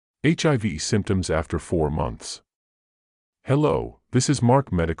HIV symptoms after 4 months. Hello, this is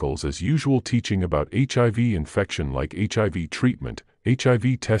Mark Medicals as usual teaching about HIV infection like HIV treatment,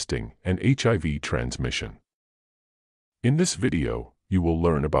 HIV testing, and HIV transmission. In this video, you will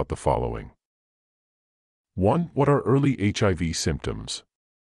learn about the following. 1. What are early HIV symptoms?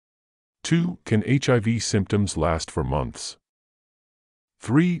 2. Can HIV symptoms last for months?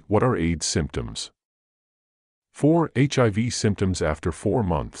 3. What are AIDS symptoms? 4. HIV symptoms after 4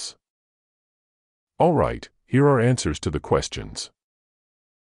 months. Alright, here are answers to the questions.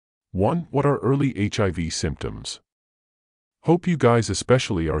 1. What are early HIV symptoms? Hope you guys,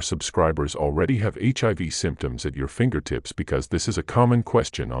 especially our subscribers, already have HIV symptoms at your fingertips because this is a common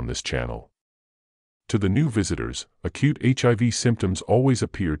question on this channel. To the new visitors, acute HIV symptoms always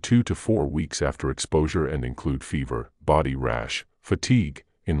appear 2 to 4 weeks after exposure and include fever, body rash, fatigue,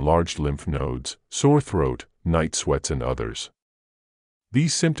 enlarged lymph nodes, sore throat, night sweats, and others.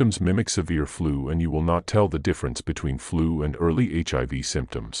 These symptoms mimic severe flu, and you will not tell the difference between flu and early HIV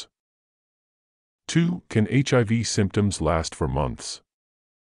symptoms. 2. Can HIV symptoms last for months?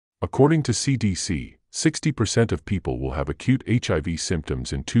 According to CDC, 60% of people will have acute HIV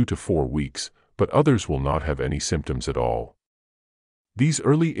symptoms in 2 to 4 weeks, but others will not have any symptoms at all. These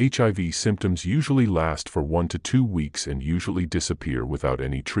early HIV symptoms usually last for 1 to 2 weeks and usually disappear without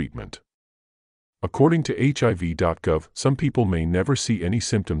any treatment. According to HIV.gov, some people may never see any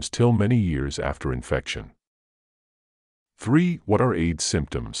symptoms till many years after infection. 3. What are AIDS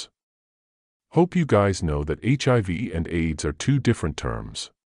symptoms? Hope you guys know that HIV and AIDS are two different terms.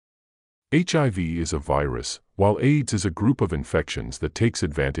 HIV is a virus, while AIDS is a group of infections that takes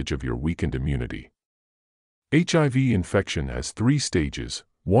advantage of your weakened immunity. HIV infection has 3 stages.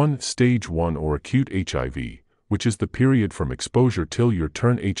 1. Stage 1 or acute HIV, which is the period from exposure till you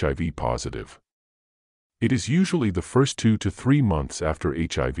turn HIV positive. It is usually the first 2 to 3 months after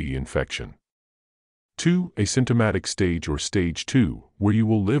HIV infection. 2. Asymptomatic stage or stage 2, where you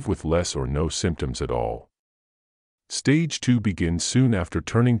will live with less or no symptoms at all. Stage 2 begins soon after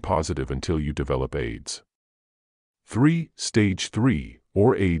turning positive until you develop AIDS. 3. Stage 3,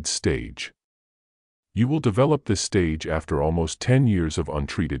 or AIDS stage. You will develop this stage after almost 10 years of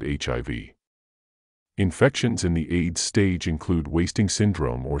untreated HIV. Infections in the AIDS stage include wasting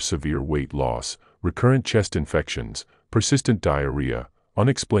syndrome or severe weight loss, recurrent chest infections, persistent diarrhea,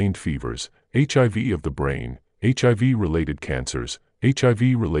 unexplained fevers, HIV of the brain, HIV-related cancers,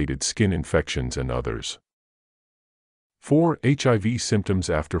 HIV-related skin infections, and others. 4. HIV symptoms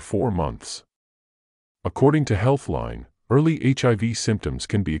after 4 months. According to Healthline, early HIV symptoms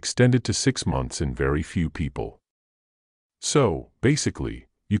can be extended to 6 months in very few people. So, basically,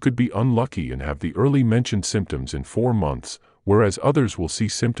 you could be unlucky and have the early mentioned symptoms in 4 months, whereas others will see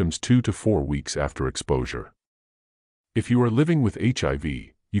symptoms 2 to 4 weeks after exposure. If you are living with HIV,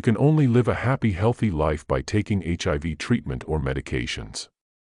 you can only live a happy, healthy life by taking HIV treatment or medications.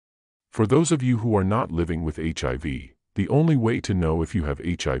 For those of you who are not living with HIV, the only way to know if you have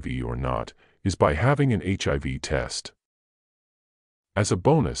HIV or not is by having an HIV test. As a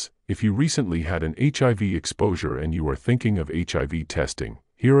bonus, if you recently had an HIV exposure and you are thinking of HIV testing,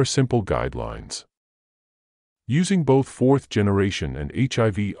 here are simple guidelines. Using both 4th generation and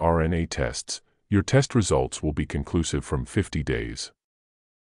HIV RNA tests, your test results will be conclusive from 50 days.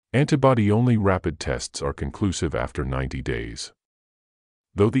 Antibody-only rapid tests are conclusive after 90 days.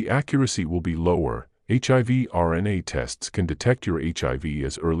 Though the accuracy will be lower, HIV RNA tests can detect your HIV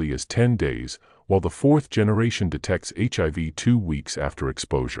as early as 10 days, while the 4th generation detects HIV 2 weeks after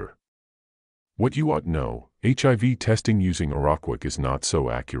exposure. What you ought to know, HIV testing using Araquic is not so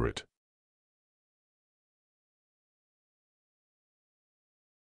accurate.